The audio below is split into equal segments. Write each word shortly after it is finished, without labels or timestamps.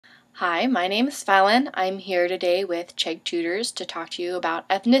Hi, my name is Fallon. I'm here today with Chegg Tutors to talk to you about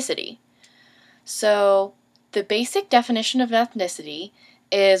ethnicity. So, the basic definition of ethnicity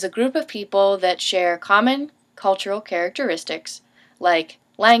is a group of people that share common cultural characteristics like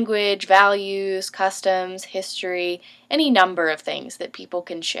language, values, customs, history, any number of things that people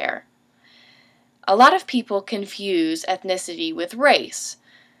can share. A lot of people confuse ethnicity with race,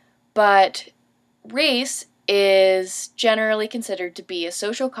 but race is generally considered to be a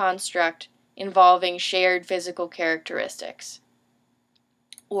social construct involving shared physical characteristics,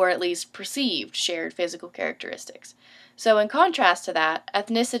 or at least perceived shared physical characteristics. So in contrast to that,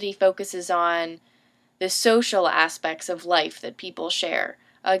 ethnicity focuses on the social aspects of life that people share.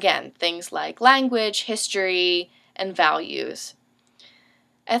 Again, things like language, history, and values.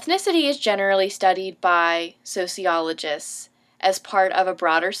 Ethnicity is generally studied by sociologists as part of a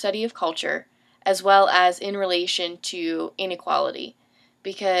broader study of culture, as well as in relation to inequality,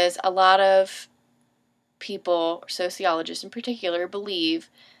 because a lot of people, sociologists in particular, believe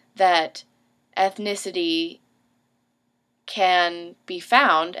that ethnicity can be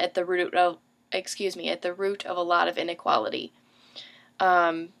found at the root of a lot of inequality.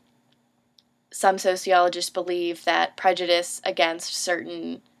 Some sociologists believe that prejudice against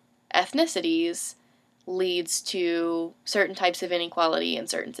certain ethnicities leads to certain types of inequality in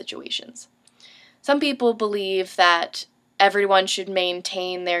certain situations. Some people believe that everyone should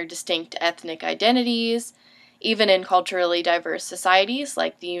maintain their distinct ethnic identities, even in culturally diverse societies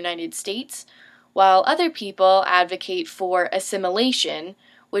like the United States, while other people advocate for assimilation,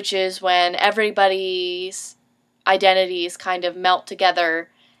 which is when everybody's identities kind of melt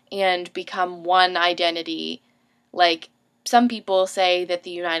together and become one identity. Like, some people say that the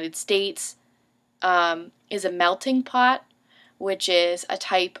United States is a melting pot, which is a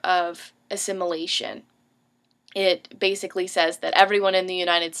type of assimilation. It basically says that everyone in the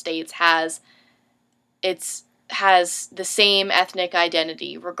United States has the same ethnic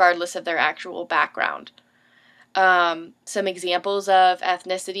identity, regardless of their actual background. Some examples of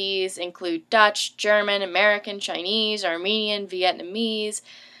ethnicities include Dutch, German, American, Chinese, Armenian, Vietnamese.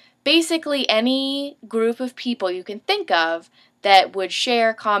 Basically, any group of people you can think of that would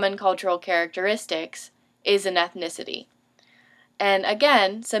share common cultural characteristics is an ethnicity. And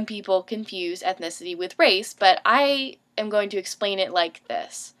again, some people confuse ethnicity with race, but I am going to explain it like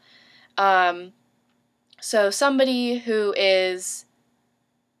this. So somebody who is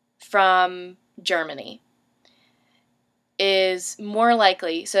from Germany is more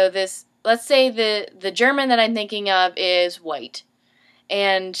likely, let's say the German that I'm thinking of is white,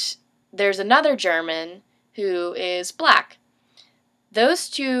 and there's another German who is black. Those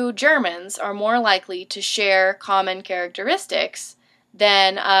two Germans are more likely to share common characteristics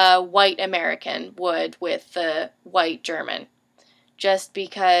than a white American would with the white German, just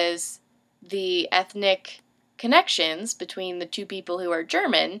because the ethnic connections between the two people who are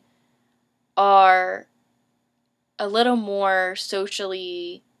German are a little more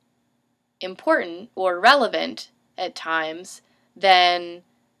socially important or relevant at times than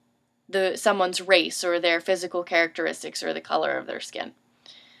someone's race or their physical characteristics or the color of their skin.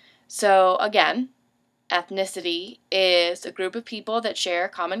 So again, ethnicity is a group of people that share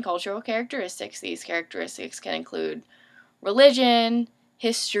common cultural characteristics. These characteristics can include religion,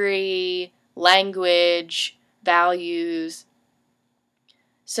 history, language, values.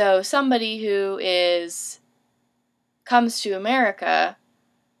 So somebody who comes to America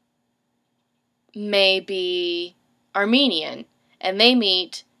may be Armenian, and they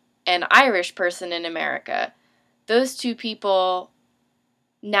meet an Irish person in America. Those two people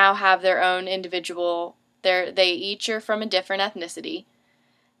now have their own individual, they each are from a different ethnicity,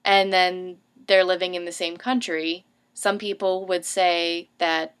 and then they're living in the same country. Some people would say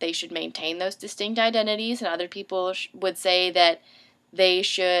that they should maintain those distinct identities, and other people would say that they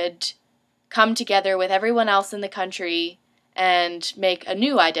should come together with everyone else in the country and make a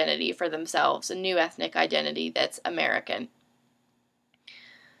new identity for themselves, a new ethnic identity that's American.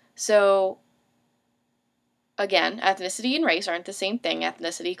 So, again, ethnicity and race aren't the same thing.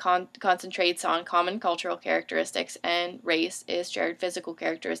 Ethnicity concentrates on common cultural characteristics, and race is shared physical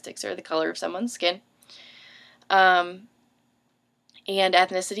characteristics or the color of someone's skin. And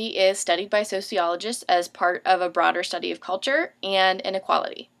ethnicity is studied by sociologists as part of a broader study of culture and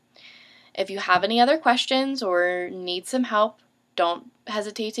inequality. If you have any other questions or need some help, don't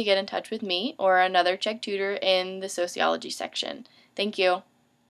hesitate to get in touch with me or another Chegg tutor in the sociology section. Thank you.